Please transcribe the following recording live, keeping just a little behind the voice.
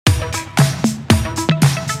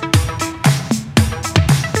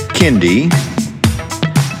Kindy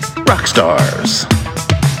Rockstars.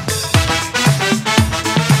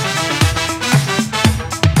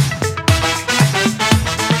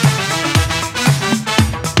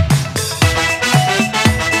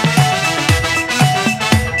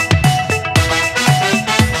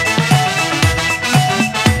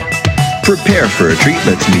 Prepare for a treat,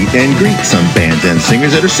 let's meet and greet some bands and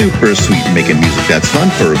singers that are super sweet, making music that's fun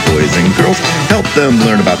for boys and girls. Help them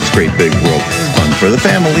learn about this great big world. Fun for the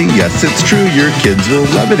family, yes it's true, your kids will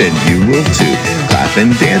love it and you will too. Clap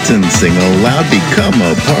and dance and sing aloud, become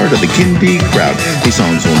a part of the Kindy crowd. These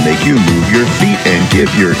songs will make you move your feet and give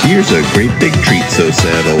your ears a great big treat. So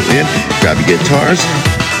settle in, grab your guitars,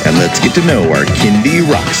 and let's get to know our Kindy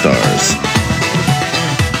Rockstars.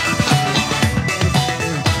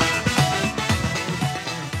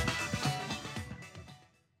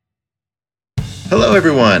 Hello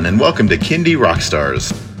everyone, and welcome to Kindy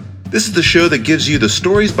Rockstars. This is the show that gives you the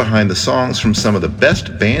stories behind the songs from some of the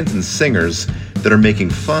best bands and singers that are making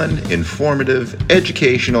fun, informative,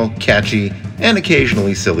 educational, catchy, and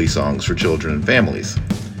occasionally silly songs for children and families.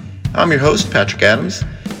 I'm your host, Patrick Adams,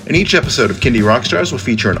 and each episode of Kindy Rockstars will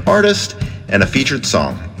feature an artist and a featured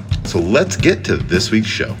song. So let's get to this week's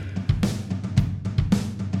show.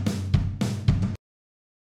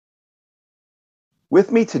 With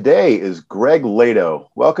me today is Greg Lado.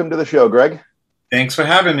 Welcome to the show, Greg. Thanks for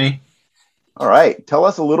having me. All right. Tell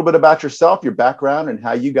us a little bit about yourself, your background, and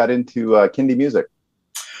how you got into Kindy music.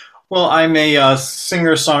 Well, I'm a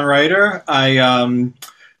singer-songwriter. I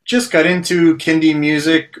just got into Kindy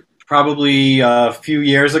music probably a few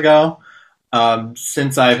years ago.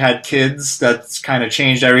 Since I've had kids, that's kind of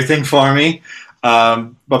changed everything for me.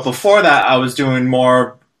 But before that, I was doing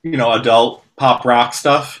more, adult pop rock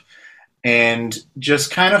stuff. And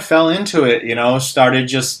just kind of fell into it, started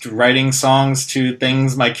just writing songs to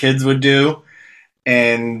things my kids would do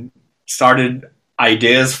and started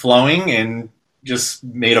ideas flowing and just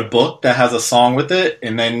made a book that has a song with it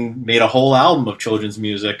and then made a whole album of children's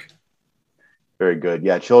music. Very good.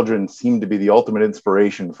 Yeah, children seem to be the ultimate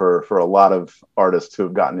inspiration for a lot of artists who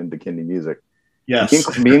have gotten into Kindy music.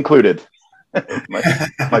 Yes. Me included.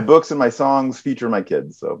 my books and my songs feature my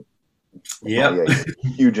kids, so... Yeah,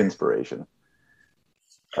 huge inspiration.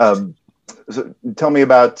 So tell me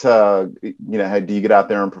about, how do you get out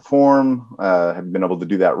there and perform? Have you been able to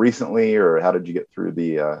do that recently, or how did you get through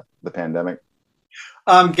the pandemic?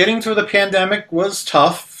 Getting through the pandemic was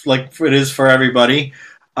tough, like it is for everybody.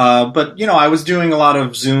 But, I was doing a lot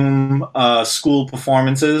of Zoom school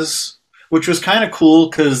performances, which was kind of cool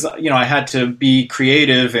because, I had to be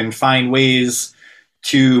creative and find ways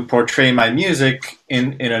to portray my music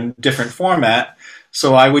in a different format.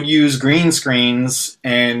 So I would use green screens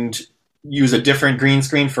and use a different green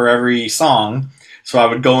screen for every song. So I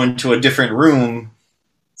would go into a different room,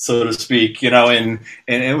 so to speak, and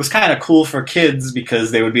it was kind of cool for kids because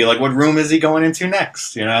they would be like, what room is he going into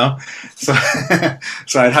next? So,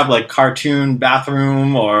 so I'd have like cartoon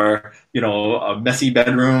bathroom or, a messy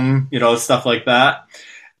bedroom, stuff like that.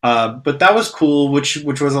 But that was cool, which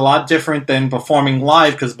was a lot different than performing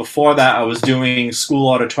live, because before that I was doing school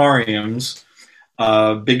auditoriums,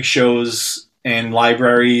 big shows and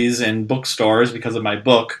libraries and bookstores because of my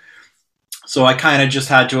book. So I kind of just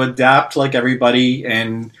had to adapt like everybody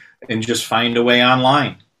and just find a way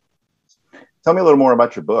online. Tell me a little more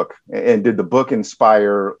about your book. And did the book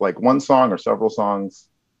inspire like one song or several songs?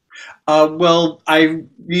 Well, I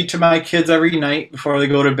read to my kids every night before they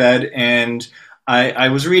go to bed, and I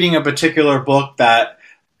was reading a particular book that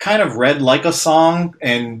kind of read like a song,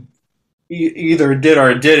 and either it did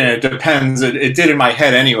or it didn't. It depends. It did in my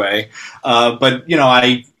head anyway. But,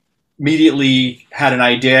 I immediately had an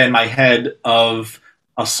idea in my head of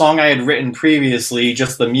a song I had written previously,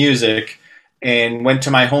 just the music, and went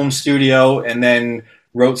to my home studio and then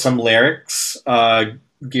wrote some lyrics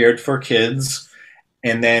geared for kids.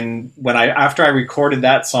 And then after I recorded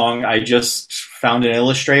that song, I just found an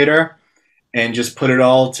illustrator and just put it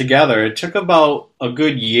all together. It took about a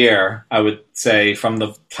good year, I would say, from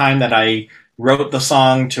the time that I wrote the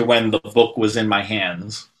song to when the book was in my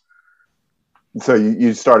hands. So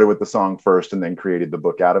you started with the song first and then created the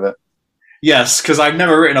book out of it? Yes, because I've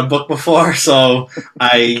never written a book before, so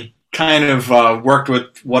I kind of worked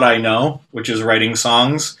with what I know, which is writing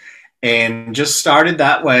songs, and just started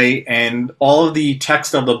that way, and all of the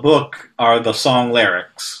text of the book are the song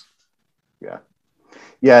lyrics.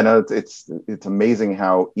 Yeah, no, it's amazing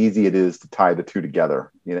how easy it is to tie the two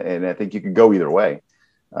together. And I think you could go either way.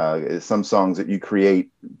 Some songs that you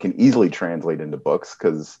create can easily translate into books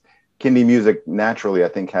because Kindy music naturally, I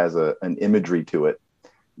think, has an imagery to it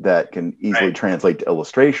that can easily translate to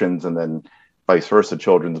illustrations. And then vice versa,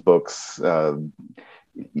 children's books,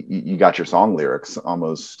 you got your song lyrics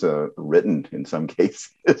almost written in some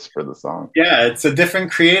cases for the song. Yeah, it's a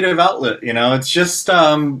different creative outlet. It's just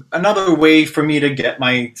another way for me to get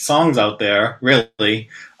my songs out there, really,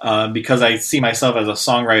 because I see myself as a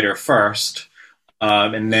songwriter first,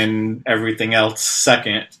 and then everything else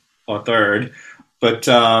second or third. But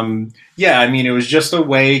yeah, I mean, it was just a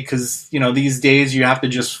way because, these days you have to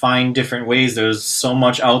just find different ways. There's so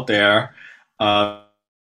much out there,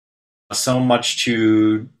 so much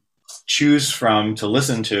to choose from, to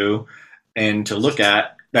listen to, and to look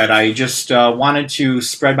at, that I just wanted to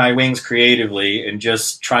spread my wings creatively and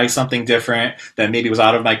just try something different that maybe was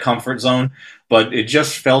out of my comfort zone. But it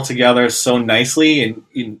just fell together so nicely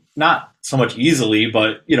and not so much easily,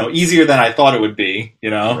 but, easier than I thought it would be,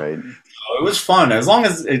 Right. It was fun. As long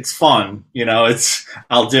as it's fun,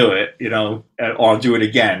 I'll do it, or I'll do it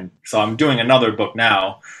again. So I'm doing another book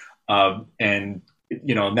now, and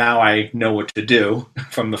now I know what to do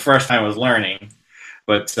from the first time I was learning.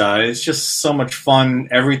 But it's just so much fun.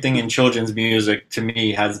 Everything in children's music to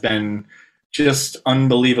me has been just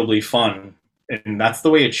unbelievably fun, and that's the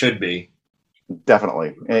way it should be.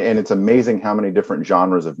 Definitely, and it's amazing how many different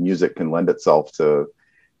genres of music can lend itself to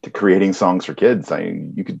creating songs for kids. I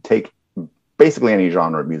mean, you could take basically any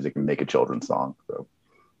genre of music and make a children's song. So.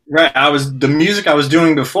 Right. The music I was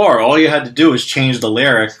doing before, all you had to do was change the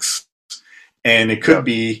lyrics, and it could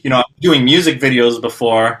be, I was doing music videos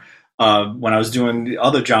before when I was doing the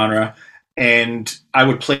other genre, and I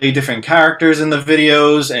would play different characters in the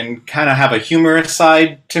videos and kind of have a humorous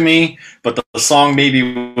side to me, but the song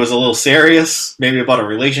maybe was a little serious, maybe about a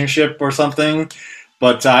relationship or something.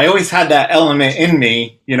 But I always had that element in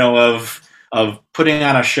me, of putting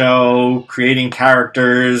on a show, creating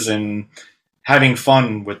characters, and having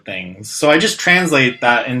fun with things. So I just translate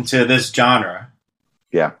that into this genre.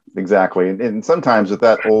 Yeah, exactly. And sometimes with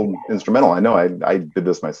that old instrumental, I know I did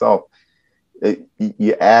this myself,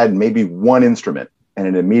 you add maybe one instrument and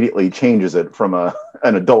it immediately changes it from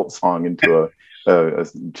an adult song into a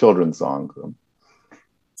children's song.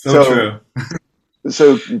 So true.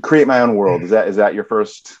 So Create My Own World, is that your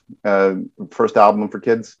first album for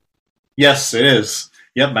kids? Yes, it is.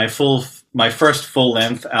 Yep, my first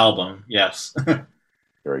full-length album. Yes.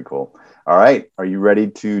 Very cool. All right, are you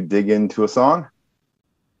ready to dig into a song?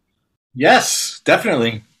 Yes,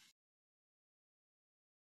 definitely.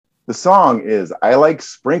 The song is I Like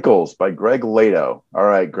Sprinkles by Greg Lado. All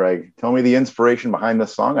right, Greg, tell me the inspiration behind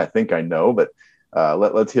this song. I think I know, but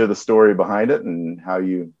let's hear the story behind it and how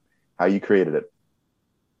you created it.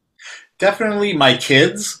 Definitely my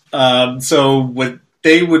kids. So what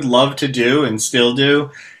they would love to do and still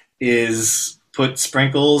do is put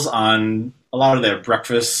sprinkles on a lot of their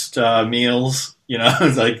breakfast meals,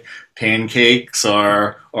 like pancakes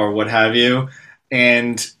or what have you.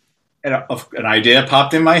 And an idea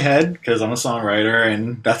popped in my head because I'm a songwriter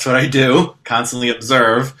and that's what I do, constantly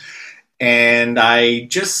observe. And I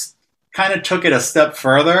just kind of took it a step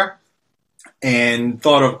further and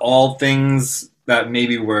thought of all things that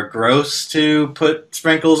maybe were gross to put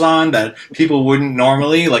sprinkles on that people wouldn't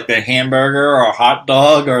normally, like their hamburger or a hot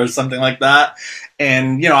dog or something like that.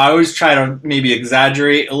 And, I always try to maybe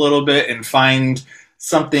exaggerate a little bit and find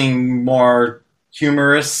something more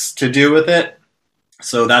humorous to do with it.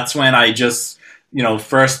 So that's when I just,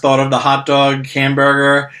 first thought of the hot dog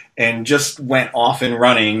hamburger and just went off and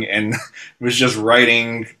running and was just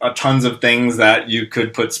writing tons of things that you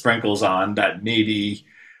could put sprinkles on that maybe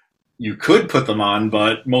you could put them on,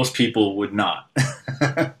 but most people would not.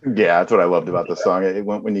 Yeah, that's what I loved about the song.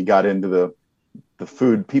 When you got into the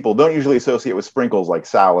food, people don't usually associate with sprinkles like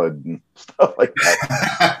salad and stuff like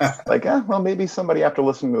that. Like, well, maybe somebody after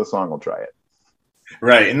listening to the song will try it.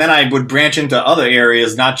 Right, and then I would branch into other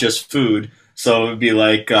areas, not just food. So it would be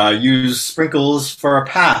like use sprinkles for a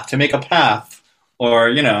path, to make a path,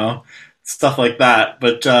 or, stuff like that.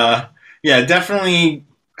 But yeah, definitely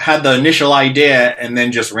had the initial idea and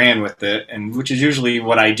then just ran with it, and which is usually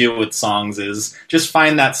what I do with songs, is just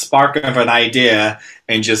find that spark of an idea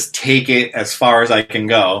and just take it as far as I can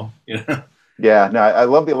go. Yeah, no, I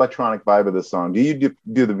love the electronic vibe of this song. Do you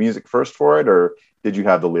do the music first for it, or did you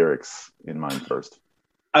have the lyrics in mind first?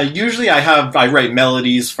 Usually I write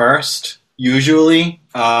melodies first, usually,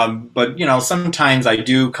 but sometimes I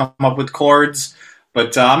do come up with chords.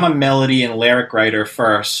 But I'm a melody and lyric writer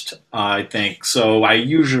first, I think. So I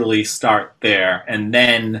usually start there and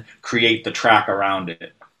then create the track around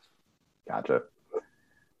it. Gotcha.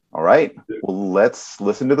 All right. Well, let's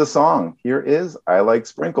listen to the song. Here is I Like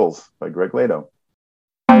Sprinkles by Greg Lado.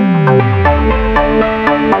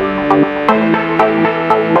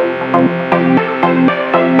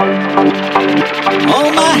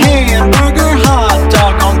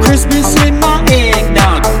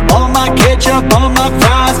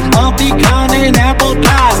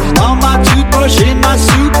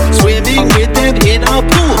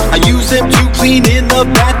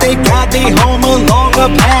 me home along a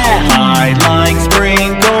path. I like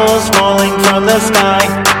sprinkles falling from the sky.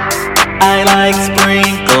 I like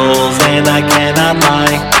sprinkles and I cannot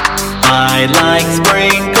lie. I like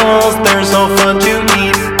sprinkles, they're so fun to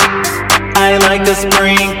eat. I like to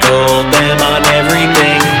sprinkle them on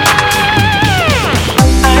everything.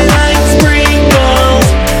 I like sprinkles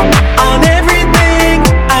on everything.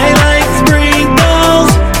 I like sprinkles.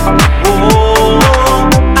 Oh,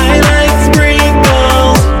 I like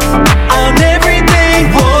sprinkles on everything.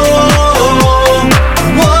 Whoa,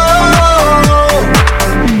 whoa.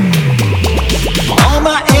 All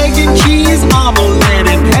my egg and cheese omelette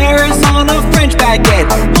in Paris on a French baguette.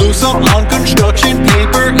 Glue some on construction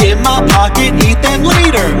paper in my pocket, eat them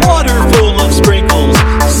later. Water full of sprinkles,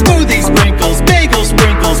 smoothie sprinkles, bagel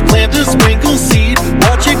sprinkles. Plant a sprinkle seed,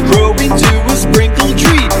 watch it grow into a sprinkle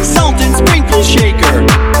tree. Salt and sprinkle shaker,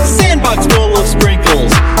 sandbox full of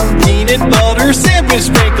sprinkles. Peanut butter sandwich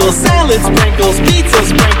sprinkles, salad sprinkles, pizza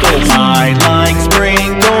sprinkles. I like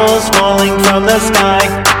sprinkles falling from the sky.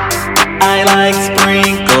 I like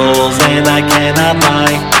sprinkles and I cannot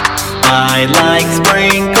lie. I like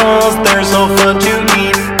sprinkles, they're so fun to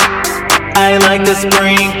eat. I like to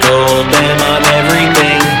sprinkle them on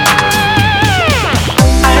everything.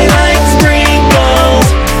 I like sprinkles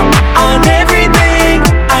on everything.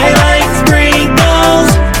 I like sprinkles.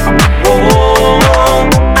 Whoa,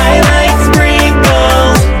 I like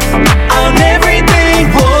sprinkles on everything.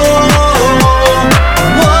 Whoa,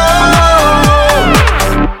 whoa.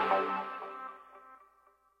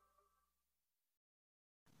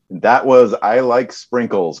 That was I Like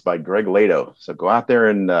Sprinkles by Greg Lato. So go out there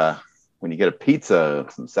and when you get a pizza,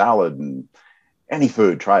 some salad, and any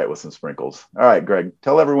food, try it with some sprinkles. All right, Greg,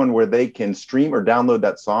 tell everyone where they can stream or download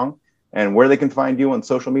that song and where they can find you on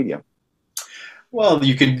social media. Well,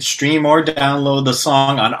 you can stream or download the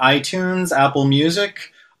song on iTunes, Apple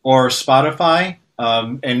Music, or Spotify,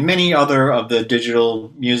 and many other of the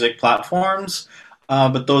digital music platforms.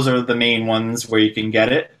 But those are the main ones where you can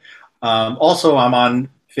get it. Also, I'm on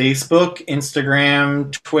Facebook,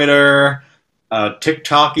 Instagram, Twitter,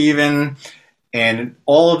 TikTok even, and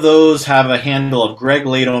all of those have a handle of Greg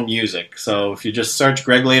Lato Music. So if you just search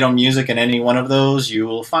Greg Lato Music in any one of those, you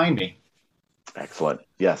will find me. Excellent.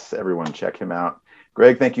 Yes, everyone check him out.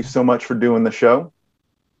 Greg, thank you so much for doing the show.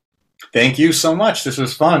 Thank you so much. This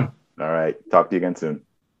was fun. All right. Talk to you again soon.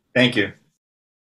 Thank you.